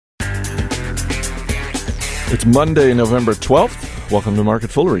It's Monday, November 12th. Welcome to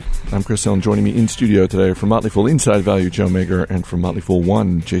Market Foolery. I'm Chris Hill, and joining me in studio today from Motley Fool Inside Value, Joe Mager, and from Motley Fool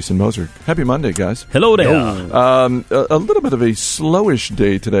One, Jason Moser. Happy Monday, guys. Hello there. A little bit of a slowish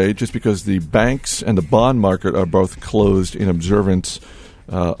day today just because the banks and the bond market are both closed in observance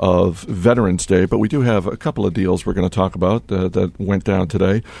of Veterans Day, but we do have a couple of deals we're going to talk about that went down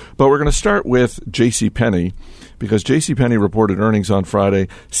today. But we're going to start with JCPenney because JCPenney reported earnings on Friday,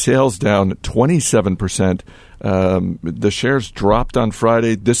 sales down 27%. The shares dropped on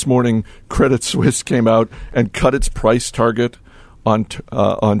Friday. This morning, Credit Suisse came out and cut its price target on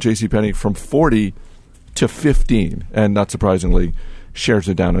JCPenney from 40 to 15. And not surprisingly, shares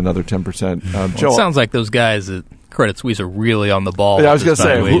are down another 10%. Joe, it sounds like those guys at Credit Suisse are really on the ball. Yeah, I was going to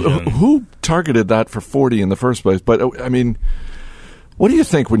say, who targeted that for 40 in the first place? But, I mean, what do you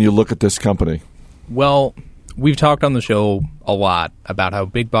think when you look at this company? Well, we've talked on the show a lot about how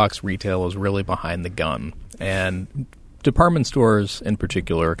big box retail is really behind the gun. And department stores in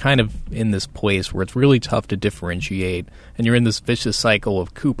particular are kind of in this place where it's really tough to differentiate. And you're in this vicious cycle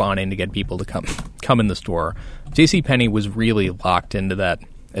of couponing to get people to come in the store. JCPenney was really locked into that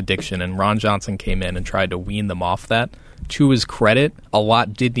addiction, and Ron Johnson came in and tried to wean them off that. To his credit, a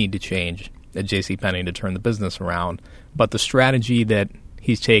lot did need to change at JCPenney to turn the business around. But the strategy that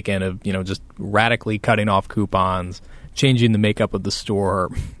he's taken of, just radically cutting off coupons, changing the makeup of the store,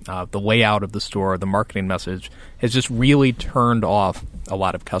 the layout of the store, the marketing message has just really turned off a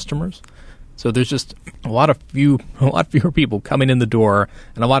lot of customers. So there's just a lot fewer people coming in the door,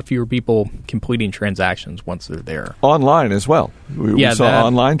 and a lot fewer people completing transactions once they're there. Online as well. We saw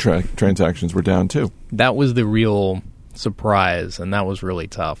online transactions were down too. That was the real surprise, and that was really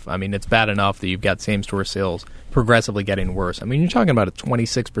tough. I mean, it's bad enough that you've got same-store sales progressively getting worse. I mean, you're talking about a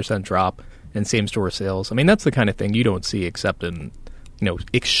 26% drop in same-store sales. I mean, that's the kind of thing you don't see except in,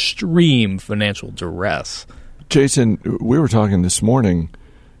 extreme financial duress. Jason, we were talking this morning.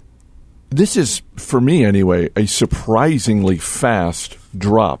 This is, for me anyway, a surprisingly fast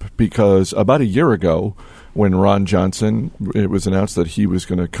drop because about a year ago when Ron Johnson, it was announced that he was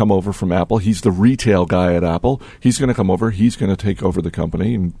going to come over from Apple. He's the retail guy at Apple. He's going to come over. He's going to take over the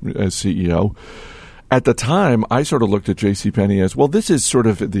company as CEO. At the time, I sort of looked at JCPenney as, well, this is sort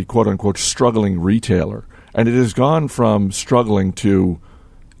of the quote-unquote struggling retailer. And it has gone from struggling to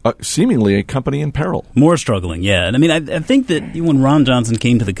seemingly a company in peril. More struggling, yeah. And I mean, I think that when Ron Johnson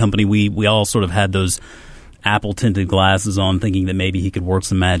came to the company, we all sort of had those Apple-tinted glasses on, thinking that maybe he could work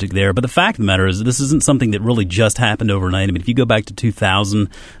some magic there. But the fact of the matter is this isn't something that really just happened overnight. I mean, if you go back to 2000,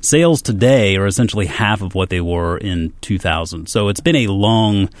 sales today are essentially half of what they were in 2000. So it's been a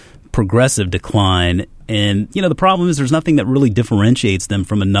long, progressive decline. And, the problem is there's nothing that really differentiates them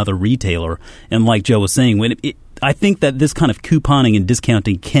from another retailer. And like Joe was saying, I think that this kind of couponing and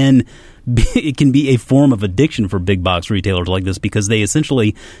discounting can be a form of addiction for big box retailers like this because they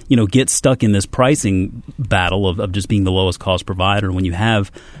essentially, get stuck in this pricing battle of just being the lowest cost provider. When you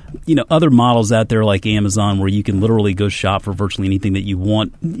have, other models out there like Amazon where you can literally go shop for virtually anything that you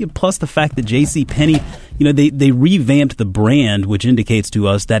want. Plus the fact that JCPenney, they revamped the brand, which indicates to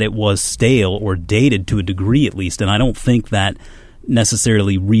us that it was stale or dated to a degree at least. And I don't think that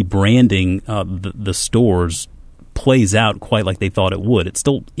necessarily rebranding the stores plays out quite like they thought it would. It's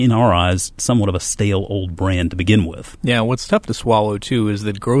still, in our eyes, somewhat of a stale old brand to begin with. Yeah, what's tough to swallow, too, is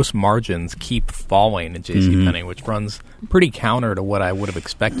that gross margins keep falling at JCPenney, which runs pretty counter to what I would have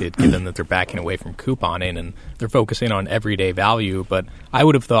expected, given that they're backing away from couponing and they're focusing on everyday value. But I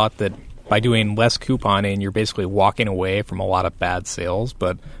would have thought that by doing less couponing, you're basically walking away from a lot of bad sales.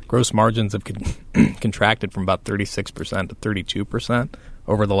 But gross margins have contracted from about 36% to 32%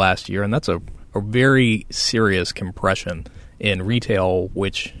 over the last year, and that's a very serious compression in retail,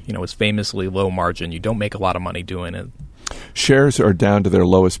 which is famously low margin. You don't make a lot of money doing it. Shares are down to their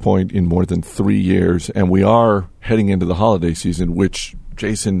lowest point in more than 3 years, and we are heading into the holiday season, which,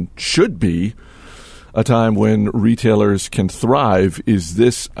 Jason, should be a time when retailers can thrive. Is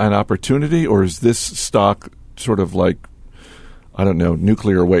this an opportunity, or is this stock sort of like, I don't know,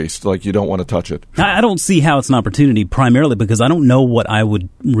 nuclear waste, like you don't want to touch it? I don't see how it's an opportunity, primarily because I don't know what I would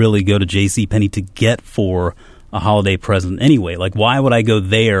really go to JCPenney to get for a holiday present anyway. Like, why would I go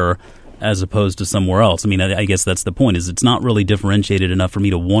there as opposed to somewhere else? I mean, I guess that's the point, is it's not really differentiated enough for me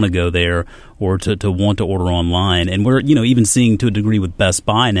to want to go there or to want to order online. And we're, even seeing to a degree with Best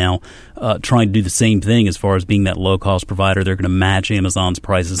Buy now, trying to do the same thing as far as being that low-cost provider. They're going to match Amazon's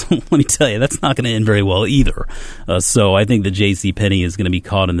prices. Let me tell you, that's not going to end very well either. So I think the JCPenney is going to be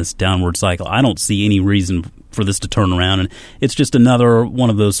caught in this downward cycle. I don't see any reason for this to turn around, and it's just another one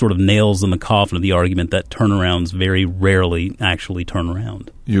of those sort of nails in the coffin of the argument that turnarounds very rarely actually turn around.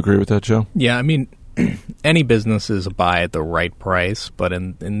 You agree with that, Joe? Yeah, I mean, any business is a buy at the right price, but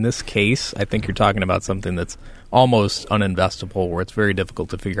in this case, I think you're talking about something that's almost uninvestable, where it's very difficult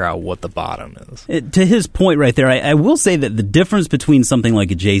to figure out what the bottom is. To his point right there, I will say that the difference between something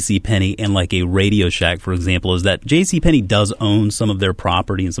like a JCPenney and like a Radio Shack, for example, is that JCPenney does own some of their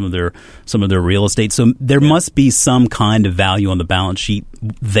property and some of their real estate. So there must be some kind of value on the balance sheet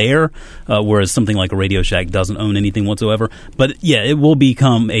there, whereas something like a Radio Shack doesn't own anything whatsoever. But yeah, it will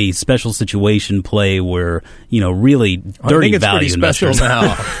become a special situation play where, really dirty value investors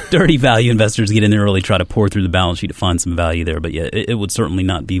dirty value investors get in there and really try to pour through the balance sheet to find some value there. But yeah, it would certainly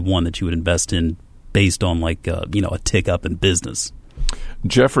not be one that you would invest in based on a tick up in business.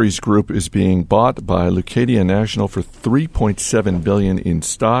 Jefferies Group is being bought by Leucadia National for $3.7 billion in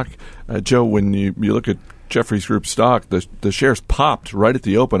stock. Joe, when you look at Jefferies Group stock, the shares popped right at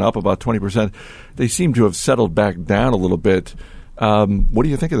the open, up about 20%. They seem to have settled back down a little bit. What do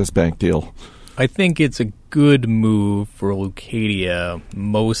you think of this bank deal? I think it's a good move for Leucadia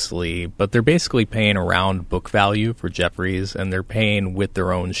mostly, but they're basically paying around book value for Jefferies, and they're paying with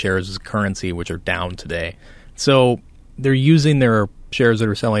their own shares as currency, which are down today. So they're using their shares that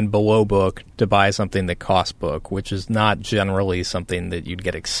are selling below book to buy something that costs book, which is not generally something that you'd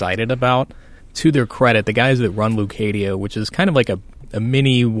get excited about. To their credit, the guys that run Leucadia, which is kind of like a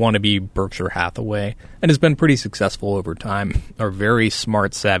mini wannabe Berkshire Hathaway, and has been pretty successful over time, are very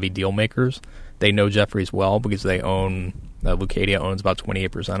smart, savvy deal makers. They know Jefferies well because they own Leucadia owns about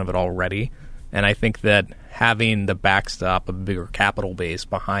 28% of it already. And I think that having the backstop of a bigger capital base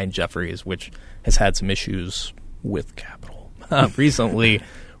behind Jefferies, which has had some issues with capital recently,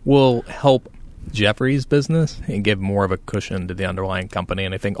 will help Jefferies' business and give more of a cushion to the underlying company.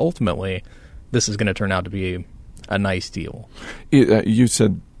 And I think ultimately this is going to turn out to be a nice deal. You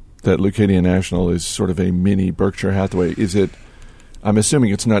said that Leucadia National is sort of a mini Berkshire Hathaway. Is it? I'm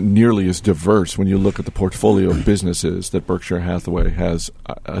assuming it's not nearly as diverse when you look at the portfolio of businesses that Berkshire Hathaway has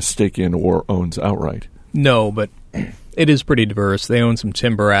a stake in or owns outright. No, but it is pretty diverse. They own some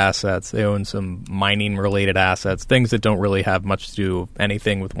timber assets. They own some mining-related assets, things that don't really have much to do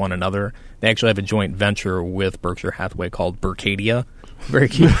anything with one another. They actually have a joint venture with Berkshire Hathaway called Berkadia. Very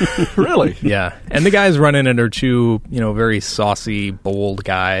cute. Really? Yeah. And the guys running it are two, very saucy, bold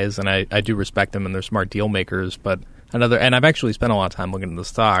guys, and I do respect them, and they're smart deal makers, but and I've actually spent a lot of time looking at the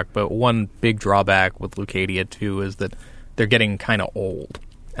stock, but one big drawback with Leucadia, too, is that they're getting kind of old.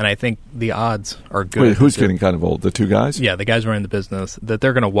 And I think the odds are good. Wait, who's getting kind of old? The two guys? Yeah, the guys running the business, that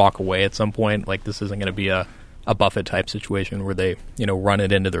they're going to walk away at some point. Like, this isn't going to be a Buffett-type situation where they, run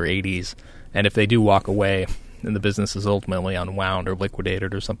it into their 80s. And if they do walk away and the business is ultimately unwound or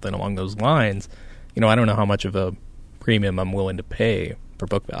liquidated or something along those lines, I don't know how much of a premium I'm willing to pay for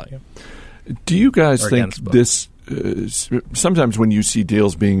book value. Do you guys think this... sometimes when you see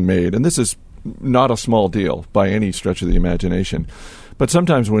deals being made, and this is not a small deal by any stretch of the imagination, but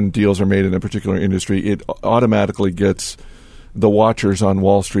sometimes when deals are made in a particular industry, it automatically gets the watchers on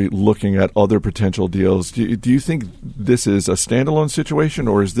Wall Street looking at other potential deals. Do you think this is a standalone situation,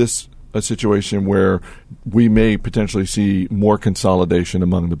 or is this a situation where we may potentially see more consolidation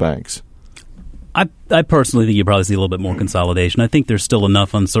among the banks? I personally think you probably see a little bit more consolidation. I think there's still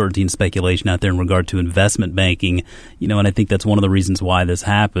enough uncertainty and speculation out there in regard to investment banking, and I think that's one of the reasons why this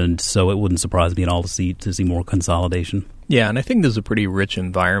happened. So it wouldn't surprise me at all to see more consolidation. Yeah, and I think this is a pretty rich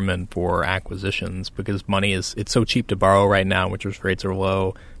environment for acquisitions because it's so cheap to borrow right now. Interest rates are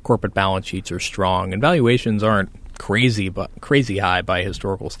low, corporate balance sheets are strong, and valuations aren't crazy high by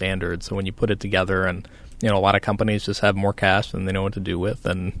historical standards. So when you put it together and a lot of companies just have more cash than they know what to do with,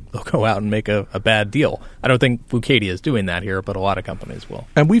 and they'll go out and make a bad deal. I don't think Leucadia is doing that here, but a lot of companies will.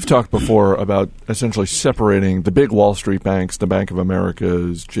 And we've talked before about essentially separating the big Wall Street banks, the Bank of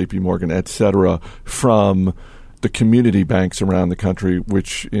America's, J.P. Morgan, et cetera, from the community banks around the country,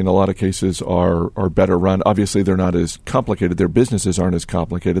 which in a lot of cases are better run. Obviously, they're not as complicated. Their businesses aren't as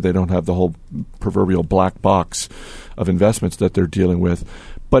complicated. They don't have the whole proverbial black box of investments that they're dealing with.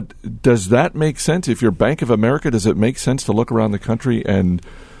 But does that make sense? If you're Bank of America, does it make sense to look around the country and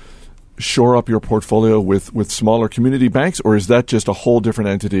shore up your portfolio with smaller community banks, or is that just a whole different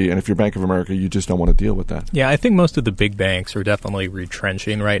entity, and if you're Bank of America, you just don't want to deal with that? Yeah, I think most of the big banks are definitely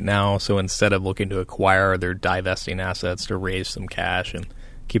retrenching right now, so instead of looking to acquire, they're divesting assets to raise some cash and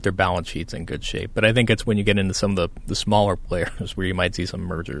keep their balance sheets in good shape. But I think it's when you get into some of the smaller players where you might see some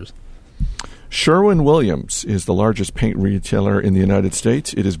mergers. Sherwin-Williams is the largest paint retailer in the United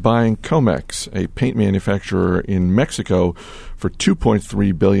States. It is buying Comex, a paint manufacturer in Mexico, for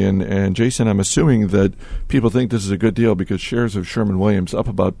 $2.3 billion. And Jason, I'm assuming that people think this is a good deal because shares of Sherwin-Williams up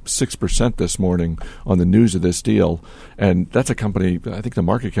about 6% this morning on the news of this deal. And that's a company, I think the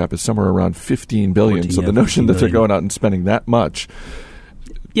market cap is somewhere around $15 billion. So the notion that they're going out and spending that much.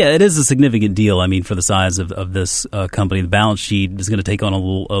 Yeah, it is a significant deal. I mean, for the size of this company, the balance sheet is going to take on a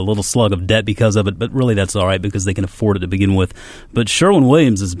little slug of debt because of it, but really that's all right because they can afford it to begin with. But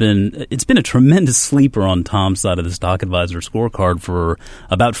Sherwin-Williams has been a tremendous sleeper on Tom's side of the Stock Advisor scorecard for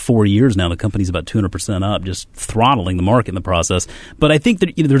about 4 years now. The company's about 200% up, just throttling the market in the process. But I think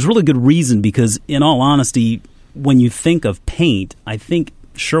that there's really good reason because, in all honesty, when you think of paint, I think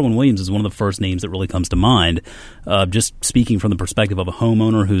Sherwin-Williams is one of the first names that really comes to mind. Just speaking from the perspective of a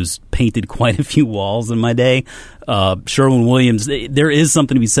homeowner who's painted quite a few walls in my day, Sherwin-Williams, there is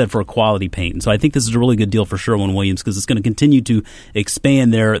something to be said for a quality paint. And so I think this is a really good deal for Sherwin-Williams because it's going to continue to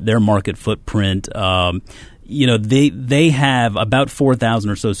expand their market footprint. They have about 4,000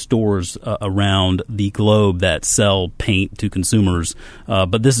 or so stores around the globe that sell paint to consumers,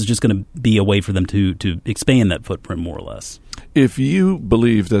 but this is just going to be a way for them to expand that footprint more or less. If you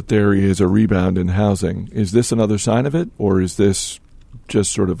believe that there is a rebound in housing, is this another sign of it, or is this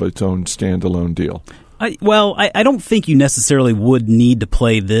just sort of its own standalone deal? I don't think you necessarily would need to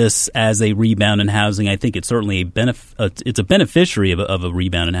play this as a rebound in housing. I think it's certainly it's a beneficiary of a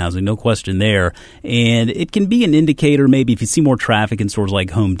rebound in housing, no question there. And it can be an indicator maybe if you see more traffic in stores like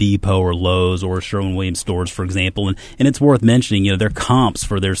Home Depot or Lowe's or Sherwin-Williams stores, for example. And it's worth mentioning, their comps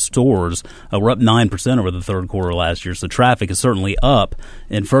for their stores were up 9% over the third quarter last year. So traffic is certainly up.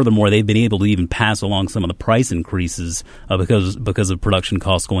 And furthermore, they've been able to even pass along some of the price increases because of production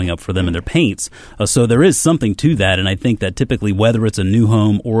costs going up for them in their paints. So there is something to that, and I think that typically whether it's a new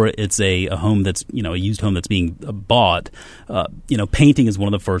home or it's a home that's a used home that's being bought, painting is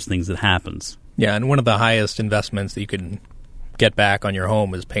one of the first things that happens. Yeah, and one of the highest investments that you can get back on your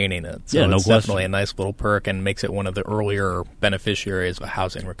home is painting it. So it's definitely a nice little perk and makes it one of the earlier beneficiaries of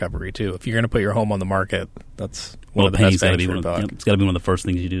housing recovery too. If you're going to put your home on the market, that's one of the best bangs for your buck. It's got to be one of the first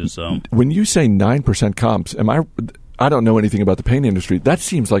things you do. So when you say 9% comps, I don't know anything about the paint industry. That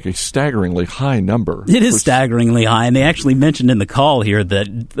seems like a staggeringly high number. It is staggeringly high, and they actually mentioned in the call here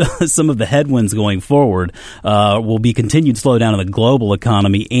that some of the headwinds going forward will be continued slowdown in the global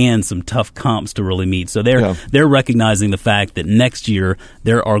economy and some tough comps to really meet. So they're recognizing the fact that next year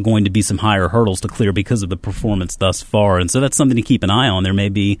there are going to be some higher hurdles to clear because of the performance thus far, and so that's something to keep an eye on. There may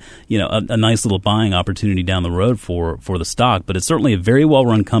be a nice little buying opportunity down the road for the stock, but it's certainly a very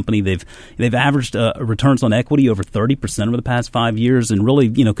well-run company. They've averaged returns on equity over 30% over the past 5 years and really,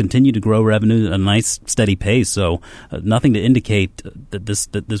 continue to grow revenue at a nice, steady pace. So nothing to indicate that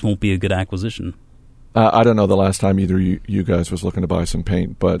this won't be a good acquisition. I don't know the last time either you guys was looking to buy some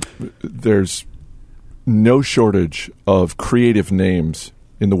paint, but there's no shortage of creative names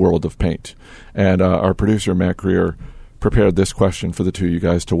in the world of paint. And our producer, Matt Greer, prepared this question for the two of you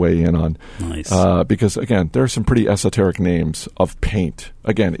guys to weigh in on. Nice. Because, again, there are some pretty esoteric names of paint.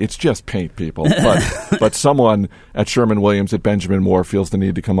 Again, it's just paint, people. But someone at Sherwin-Williams, at Benjamin Moore, feels the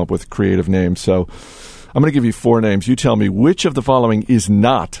need to come up with creative names. So I'm going to give you 4 names. You tell me which of the following is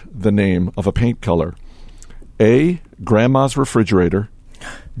not the name of a paint color. A, Grandma's Refrigerator.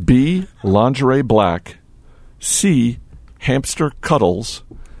 B, Lingerie Black. C, Hamster Cuddles.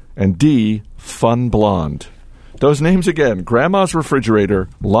 And D, Fun Blonde. Those names again: Grandma's Refrigerator,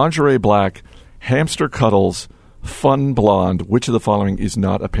 Lingerie Black, Hamster Cuddles, Fun Blonde. Which of the following is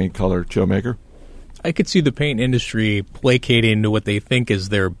not a paint color? Joe Maker? I could see the paint industry placating to what they think is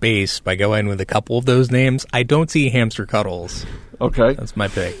their base by going with a couple of those names. I don't see Hamster Cuddles. Okay. That's my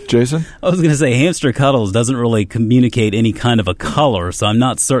pick. Jason? I was going to say Hamster Cuddles doesn't really communicate any kind of a color, so I'm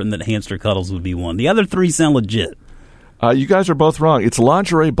not certain that Hamster Cuddles would be one. The other 3 sound legit. You guys are both wrong. It's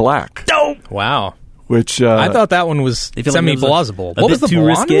Lingerie Black. Oh! Wow. Which I thought that one was semi-plausible. What was the too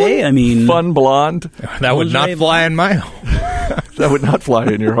blonde risque? one? I mean, Fun Blonde. That would not fly in my home. That would not fly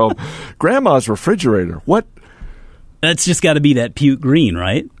in your home. Grandma's Refrigerator. What? That's just got to be that puke green,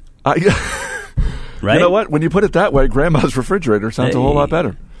 right? Right? You know what? When you put it that way, Grandma's Refrigerator sounds a whole lot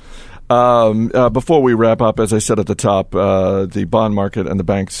better. Before we wrap up, as I said at the top, the bond market and the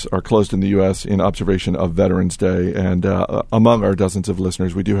banks are closed in the U.S. in observation of Veterans Day. And among our dozens of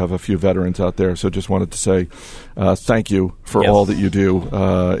listeners, we do have a few veterans out there. So just wanted to say thank you for all that you do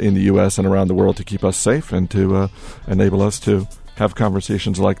in the U.S. and around the world to keep us safe and to enable us to have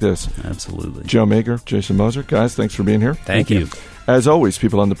conversations like this. Absolutely. Joe Mager, Jason Moser, guys, thanks for being here. Thank you. As always,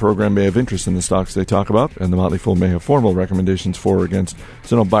 people on the program may have interest in the stocks they talk about, and the Motley Fool may have formal recommendations for or against,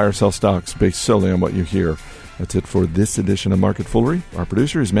 so don't buy or sell stocks based solely on what you hear. That's it for this edition of Market Foolery. Our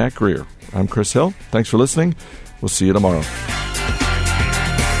producer is Matt Greer. I'm Chris Hill. Thanks for listening. We'll see you tomorrow.